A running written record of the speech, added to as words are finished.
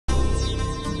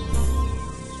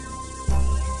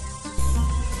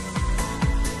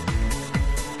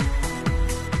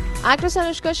Actress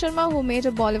Anushka Sharma, who made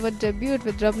her Bollywood debut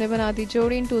with Ne Bana Di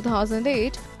Jodií in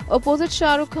 2008, opposite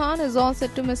Shah Rukh Khan, is all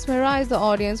set to mesmerize the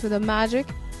audience with the magic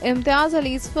Imtiaz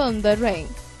Aliís film The Ring.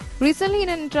 Recently, in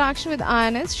an interaction with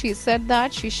INS, she said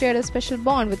that she shared a special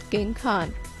bond with King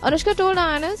Khan. Anushka told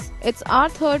INS, "It's our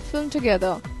third film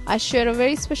together. I share a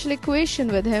very special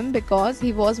equation with him because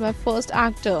he was my first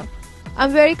actor.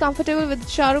 I'm very comfortable with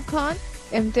Shah Rukh Khan.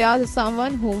 Imtiaz is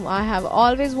someone whom I have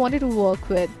always wanted to work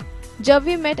with. Jab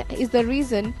we met is the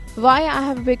reason why I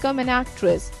have become an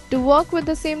actress. To work with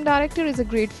the same director is a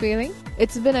great feeling.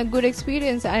 It's been a good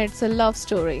experience and it's a love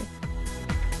story."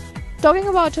 Talking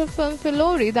about her film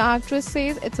Filori, the actress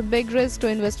says it's a big risk to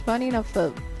invest money in a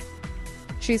film.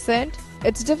 She said,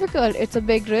 "It's difficult, it's a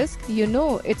big risk. You know,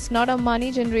 it's not a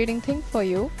money-generating thing for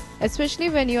you, especially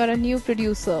when you are a new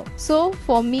producer. So,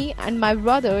 for me and my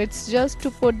brother, it's just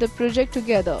to put the project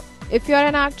together. If you are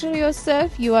an actor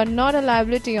yourself, you are not a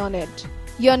liability on it.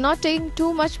 You are not taking too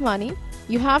much money.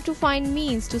 You have to find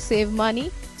means to save money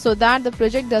so that the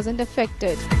project doesn't affect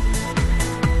it."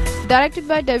 Directed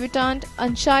by debutante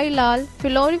Anshai Lal,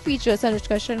 Filori features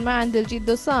Anushka Sharma and Diljit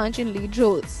Dosanjh in lead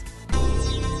roles.